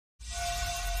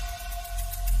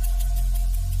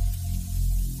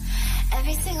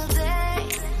single day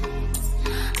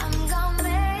I'm gonna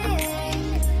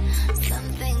make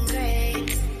something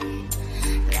great.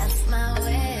 That's my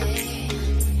way.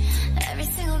 Every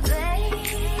single day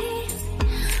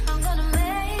I'm gonna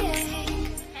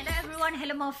make. Hello everyone,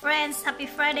 hello mga friends. Happy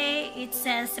Friday. It's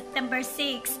September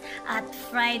 6 at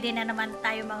Friday na naman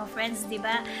tayo mga friends, di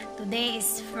ba? Today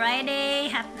is Friday.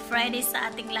 Happy Friday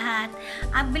sa ating lahat.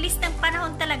 Ang bilis ng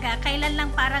panahon talaga. Kailan lang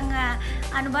parang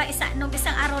nung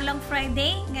isang araw lang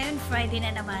Friday, ngayon Friday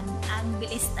na naman. Ang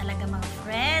bilis talaga mga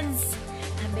friends.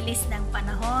 Ang bilis ng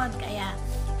panahon. Kaya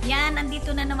yan,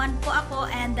 andito na naman po ako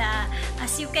and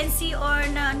as you can see or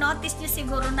notice nyo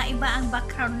siguro na iba ang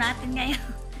background natin ngayon.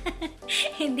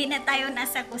 Hindi na tayo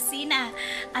nasa kusina.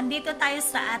 Andito tayo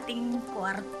sa ating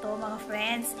kwarto mga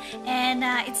friends. And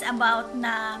it's about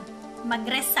na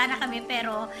mag-rest sana kami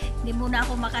pero hindi muna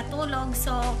ako makatulog.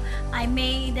 So, I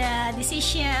made a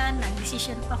decision.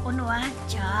 Nag-decision pa ko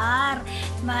Char.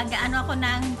 Mag-ano ako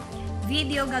ng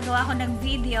video, gagawa ko ng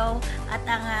video at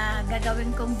ang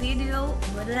gagawin kong video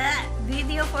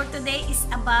for today is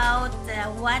about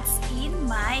what's in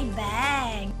my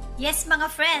bag. Yes mga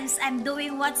friends, I'm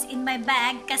doing what's in my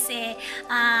bag kasi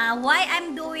why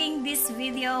I'm doing this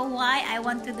video, why I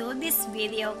want to do this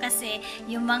video kasi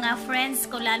yung mga friends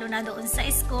ko lalo na doon sa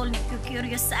school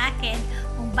nagku-curious sa akin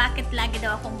kung bakit lagi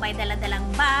daw akong may dala-dalang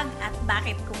bag at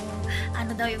bakit kung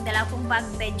ano daw yung dala kong bag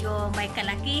medyo may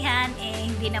kalakihan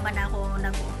hindi naman ako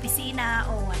nag-opisina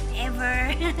o whatever.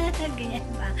 Ganyan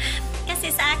ba? Kasi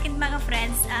sa akin mga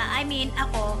friends,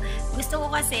 ako, gusto ko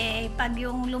kasi pag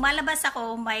yung lumalabas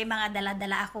ako, may mga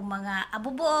dala-dala akong mga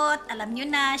abubot, alam nyo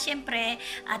na, syempre,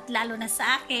 at lalo na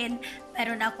sa akin,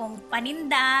 meron akong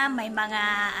paninda, may mga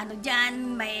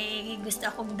dyan, may gusto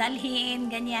akong dalhin,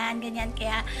 ganyan,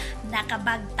 kaya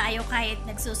nakabag tayo kahit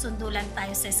nagsusundulan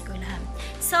tayo sa eskwelahan.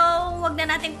 So, wag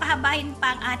na natin pahabahin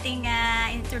pa ang ating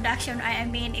introduction,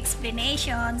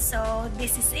 explanation. So,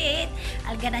 this is it.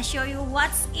 I'm gonna show you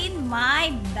what's in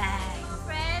my bag.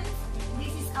 Friends,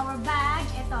 this is our bag.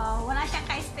 Ito, wala siyang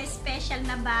ka-special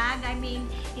na bag.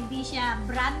 Hindi siya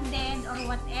branded or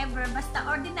whatever. Basta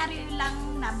ordinary lang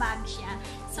na bag siya.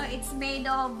 So, it's made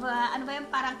of,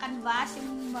 parang canvas.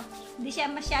 Hindi siya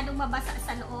masyadong mabasa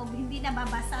sa loob. Hindi na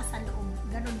mabasa sa loob.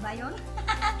 Ganun ba yun?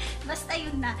 Basta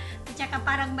yun na. At saka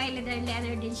parang may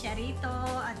leather din siya rito.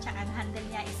 At saka ang handle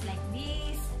niya is like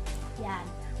this. Yan.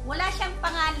 Wala siyang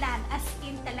pangalan, as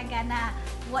in talaga na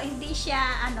hindi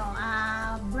siya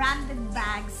branded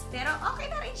bags, pero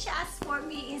okay na rin siya. As for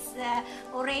me is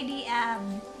already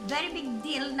very big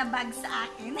deal na bag sa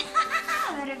akin.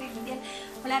 Very big deal.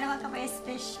 Wala naman kapay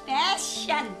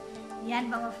special.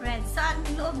 Yan mga friends. So ang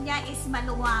loob niya is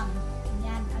maluwang.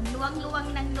 Yan, ang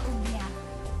luwang-luwang ng loob niya.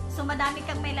 So madami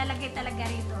kang may lalagay talaga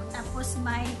rito. Tapos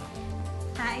may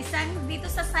isang dito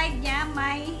sa side niya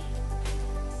may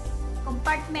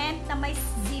compartment na may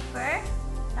zipper.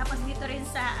 Tapos dito rin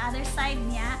sa other side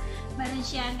niya, meron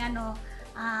siyang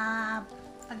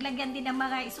paglagyan din ng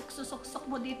mga isuksusok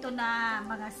mo dito na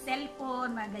mga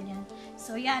cellphone, mga ganyan.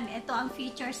 So yan, ito ang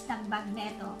features ng bag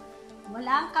nito.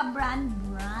 Walang ka-brand.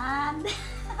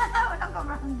 Walang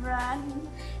ka-brand.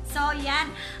 So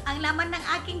yan, ang laman ng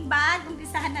aking bag,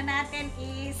 umpisahan na natin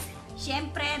is,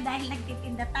 syempre dahil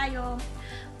nagtitinda tayo,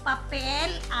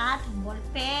 papel at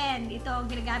ballpen. Ito ang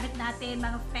ginagamit natin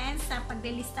mga friends sa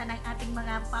paglilista ng ating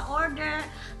mga pa-order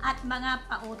at mga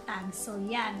pautang. So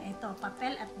yan, ito,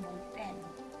 papel at ballpen.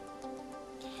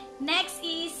 Next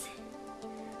is,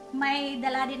 may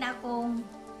dala din akong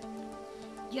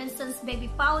Johnson's baby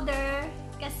powder.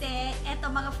 Kasi eto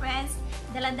mga friends,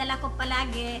 dala-dala ko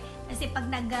palagi kasi pag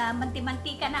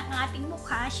nagmanti-mantika na ang ating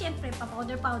mukha, syempre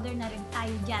pa-powder na rin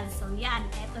tayo dyan. So yan,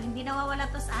 eto hindi nawawala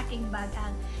to sa aking bag,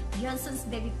 ang Johnson's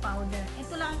baby powder.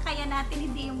 Ito lang ang kaya natin,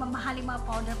 hindi yung mamahaling mga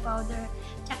powder.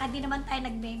 Tsaka di naman tayo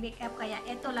nag-makeup, kaya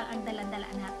ito lang ang dala-dala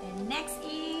natin. Next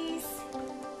is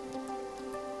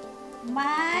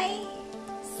my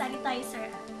sanitizer.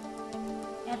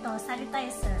 Eto,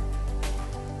 sanitizer.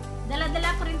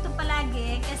 Dala-dala ko rin ito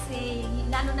palagi kasi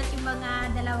lalo na yung mga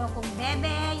dalawa kong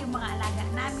bebe, yung mga alaga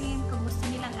namin, kung gusto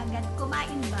nilang agad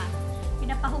kumain ba,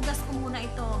 pinapahugas ko muna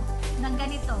ito ng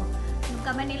ganito yung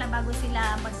kamay nila bago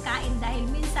sila magkain dahil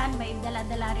minsan may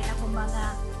dala-dala rin ako mga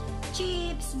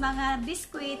chips, mga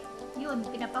biskuit, yun,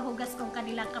 pinapahugas kong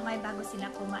kanilang kamay bago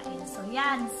sila kumain. So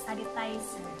yan,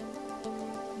 sanitizer.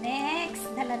 Next,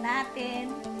 dala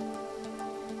natin,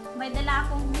 may dala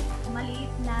akong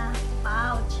maliit na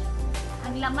pouch.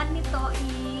 Ang laman nito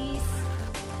is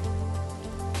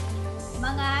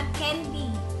mga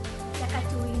candy saka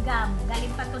chewing gum.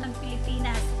 Galing pa to ng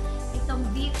Pilipinas. Itong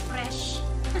Deep Fresh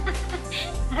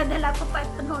Nadala ko pa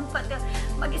ito noon pa.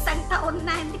 Mag-isang taon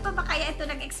na, hindi pa ba kaya ito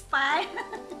nag-expire?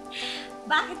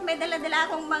 Bakit may dala-dala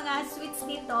akong mga sweets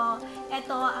dito?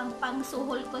 Ito ang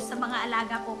pangsuhol ko sa mga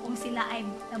alaga ko kung sila ay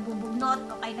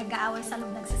nabubugnot o kay nag-aaway sa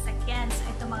loob ng sasakyan. So,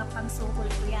 ito mga pangsuhol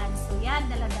ko yan. So, yan,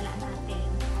 dala-dala natin.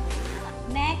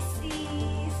 Next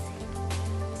is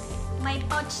may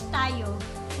pouch tayo.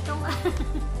 Itong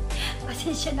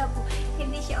pasensya na po,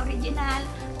 hindi siya original.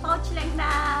 Pouch lang na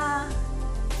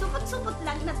supot-supot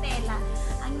lang na tela.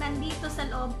 Ang nandito sa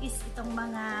loob is itong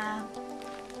mga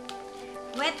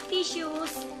wet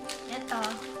tissues. Ito,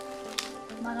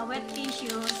 mga wet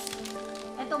tissues.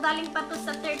 Ito galing pa to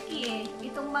sa Turkey eh.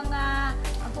 Itong mga,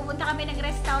 pupunta kami ng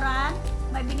restaurant,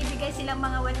 may binibigay silang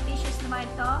mga wet tissues na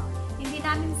ito. Hindi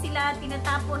namin sila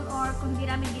tinatapon or kung hindi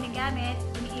namin ginagamit,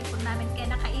 iniipon namin.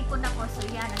 Kaya nakaipon ako. So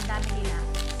yan, ang dami nila.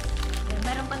 Okay,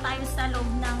 meron pa tayo sa loob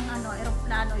ng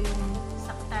aeroplano, yung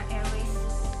sa Qatar Airways.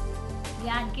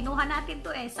 Yan, kinuha natin to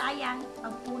eh. Sayang,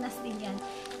 pagpunas din yan.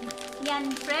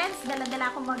 Yan, friends,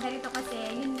 dala-dala ko mga ganito kasi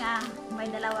yun nga, may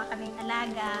dalawa kaming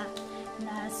alaga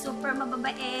na super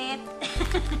mababait.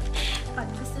 Pag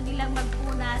gusto nilang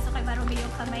magpunas, so kay marumi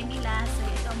yung kamay nila. So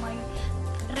ito may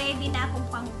ready na akong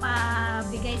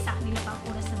pangpabigay sa kanila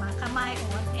pangpunas sa mga kamay o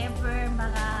whatever,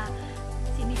 mga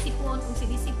sinisipon, kung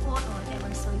sinisipon o whatever.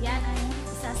 So yan ang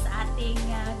isa sa ating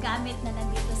gamit na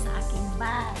nandito sa aking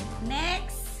bag.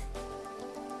 Next,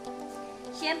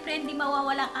 syempre hindi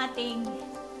mawawala ang ating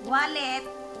wallet.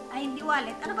 Ay, hindi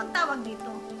wallet. Ano bang tawag dito?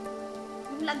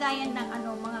 Yung lagayan ng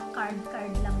mga card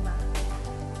lang ba?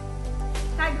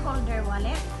 Card holder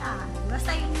wallet?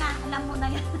 Basta yun na. Alam mo na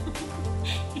yan.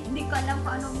 Hindi ko alam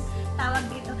kung anong tawag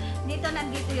dito. Dito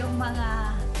nandito yung mga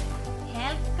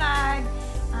health card,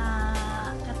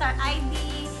 Qatar ID,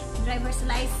 driver's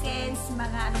license,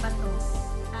 mga ano ba to?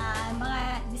 Mga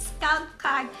discount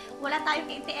card. Wala tayong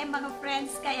ATM mga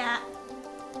friends, kaya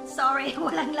sorry,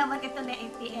 walang laman ito na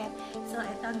ATM. So,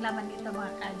 ito ang laman dito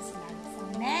mga cards lang. So,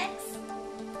 next,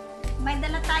 may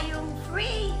dala tayong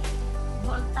free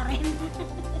Voltaren.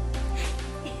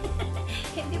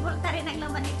 Hindi Voltaren ang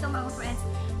laman nito mga friends.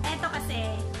 Ito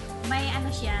kasi, may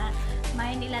siya,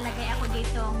 may nilalagay ako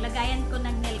dito. Ang lagayan ko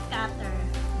ng nail cutter,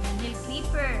 nail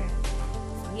clipper.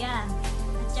 So, yan.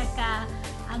 At saka,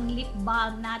 ang lip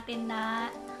balm natin na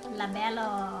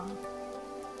labelo.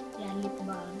 Yan, lip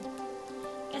balm.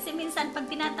 Kasi minsan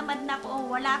pag tinatamad na ako,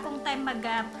 wala akong time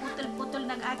mag-putol-putol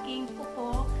ng aking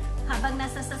kuko. Habang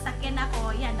nasa sasakyan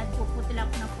ako, yan, nagpuputol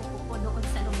ako ng kuko ko doon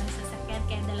sa loob ng sasakyan.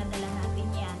 Kaya dala-dala natin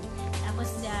yan. Tapos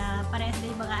parehas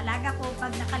din yung mga alaga ko.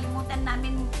 Pag nakalimutan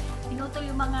namin pinutol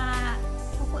yung mga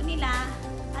kuko nila,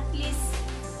 at least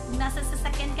kung nasa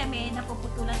sasakyan kami,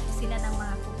 napuputulan ko sila ng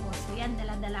mga kuko. So yan,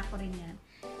 dala-dala ko rin yan.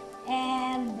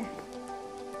 And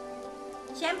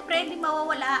syempre, hindi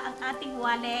mawawala ang ating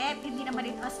wallet. Hindi naman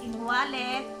ito as in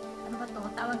wallet. Ano ba to?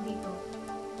 Tawag dito.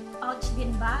 Pouch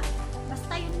din ba?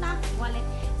 Basta yun na. Wallet.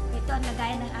 Ito ang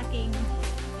lagayan ng aking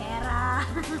pera.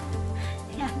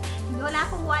 Yan. Wala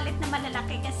akong wallet na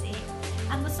malalaki kasi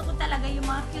ang gusto ko talaga yung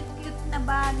mga cute-cute na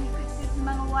bag, cute-cute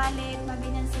mga wallet, mga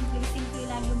ganyan simple-simple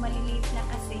lang, yung maliliit na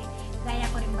kasi gaya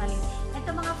ko rin maliit.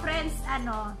 Ito mga friends,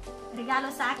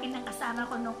 regalo sa akin ng kasama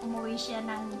ko nung umuwi siya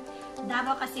ng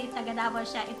Davao kasi taga Davao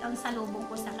siya. Ito ang salubong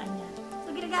ko sa kanya.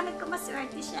 So ginagamit ko,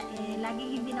 maswerte siya eh.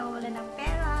 Laging hindi nawawala ng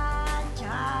pera.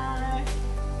 Char!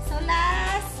 So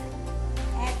last,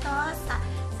 eto,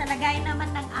 sa lagay naman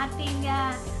ng ating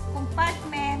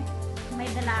compartment, may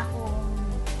dala akong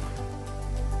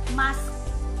mask.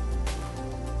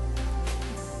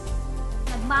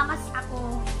 Nagmamas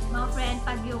ako, mga friend,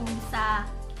 pag yung sa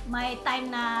may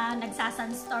time na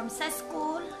nagsasanstorm sa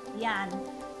school, yan.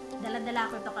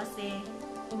 Dala-dala ko ito kasi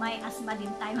may asthma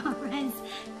din tayo mga friends.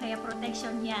 Kaya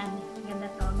protection yan.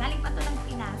 Ganda to. Galing pa to ng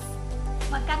Pinas.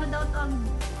 Magkano daw to ang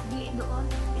bili doon?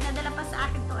 Pinadala pa sa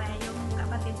akin to yung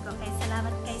kapatid ko. Kaya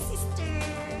salamat kay sister.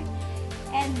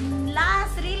 And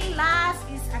last, really last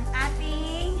is ang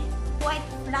ating white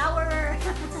flower.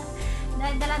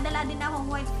 Dala-dala din akong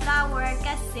white flower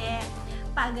kasi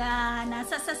pag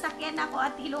nasa sasakyan ako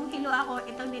at hilong-hilo ako,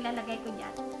 itong nilalagay ko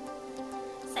dyan.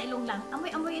 Sa ilong lang.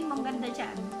 Amoy-amoyin mong ganda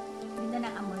dyan. Ganda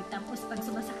ng amoy. Tapos pag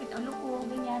sumasakit ang ulo,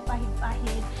 ganyan,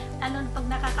 pahid-pahid. Lalo pag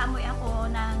nakakamoy ako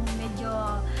ng medyo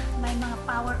may mga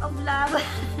power of love.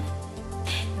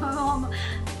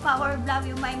 Power of love,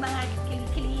 yung may mga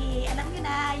kili-kili. Alam nyo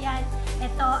na, yan.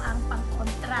 Ito ang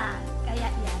pang-kontra.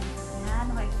 Kaya yan. Yan,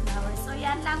 white flower. So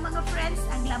yan lang mga friends,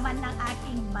 ang laman ng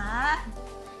aking bag.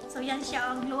 So yan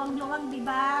siya, ang luwang-luwang,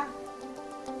 diba?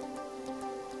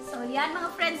 So yan mga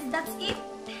friends, that's it.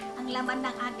 Ang laman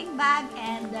ng ating bag,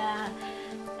 and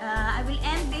I will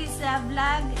end this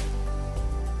vlog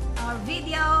or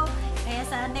video. Kaya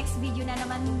sa next video na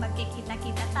naman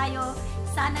magkikita-kita tayo.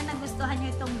 Sana nagustuhan nyo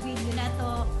itong video na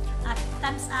to at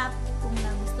thumbs up kung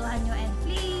nagustuhan nyo, and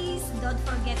please don't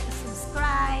forget to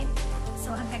subscribe.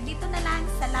 So hanggang dito na lang.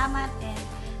 Salamat and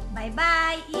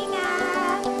bye-bye.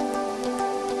 Ingat!